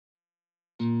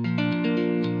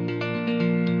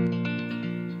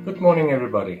Good morning,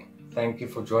 everybody. Thank you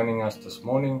for joining us this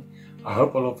morning. I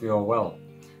hope all of you are well.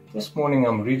 This morning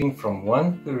I'm reading from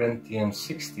 1 Corinthians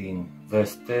 16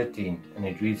 verse 13, and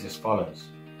it reads as follows.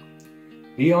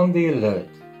 Be on the alert,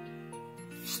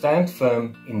 stand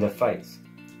firm in the faith,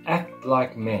 act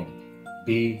like men,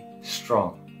 be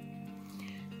strong.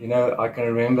 You know, I can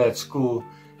remember at school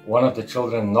one of the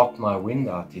children knocked my wind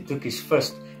out. He took his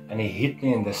fist and he hit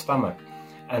me in the stomach.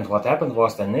 And what happened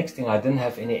was, the next thing, I didn't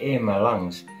have any air in my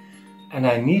lungs, and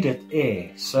I needed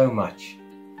air so much.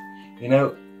 You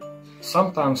know,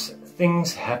 sometimes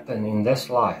things happen in this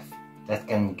life that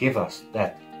can give us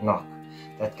that knock,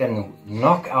 that can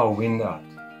knock our wind out.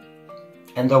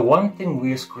 And the one thing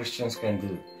we as Christians can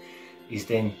do is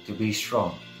then to be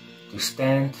strong, to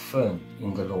stand firm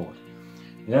in the Lord.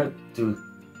 You know,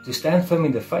 to stand firm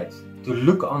in the faith, to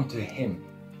look unto Him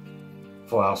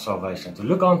for our salvation, to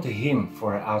look unto Him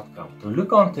for an outcome, to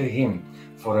look unto Him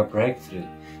for a breakthrough,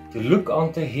 to look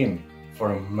unto Him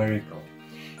for a miracle.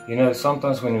 You know,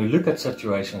 sometimes when we look at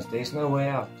situations, there's no way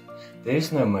out,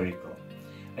 there's no miracle.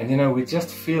 And you know, we just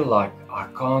feel like, I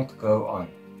can't go on.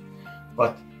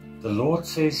 But the Lord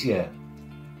says here,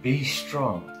 be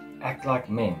strong, act like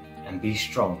men, and be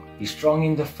strong. Be strong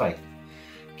in the faith.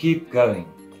 Keep going,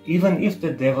 even if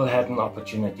the devil had an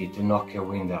opportunity to knock your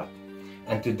wind out.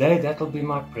 And today that will be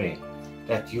my prayer,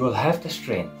 that you will have the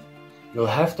strength, you'll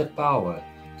have the power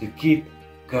to keep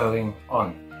going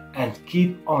on and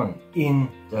keep on in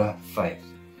the faith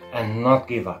and not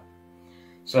give up.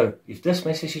 So if this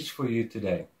message is for you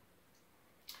today,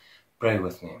 pray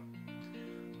with me.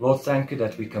 Lord, thank you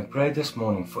that we can pray this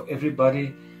morning for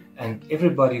everybody and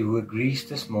everybody who agrees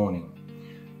this morning.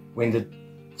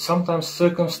 When sometimes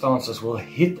circumstances will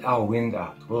hit our wind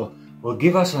out, will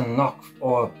give us a knock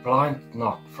or a blind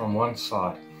knock from one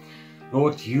side.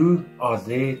 Lord, you are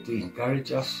there to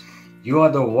encourage us. You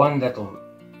are the one that will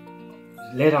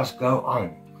let us go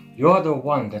on. You are the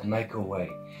one that make a way,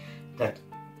 that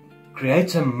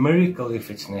creates a miracle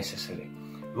if it's necessary.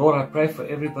 Lord, I pray for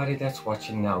everybody that's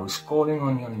watching now, who's calling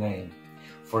on your name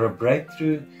for a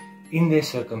breakthrough in their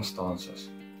circumstances,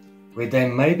 where they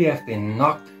maybe have been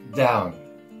knocked down.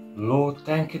 Lord,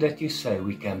 thank you that you say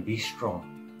we can be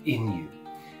strong in you.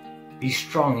 Be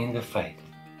strong in the faith.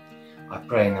 I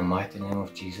pray in the mighty name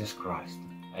of Jesus Christ.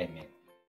 Amen.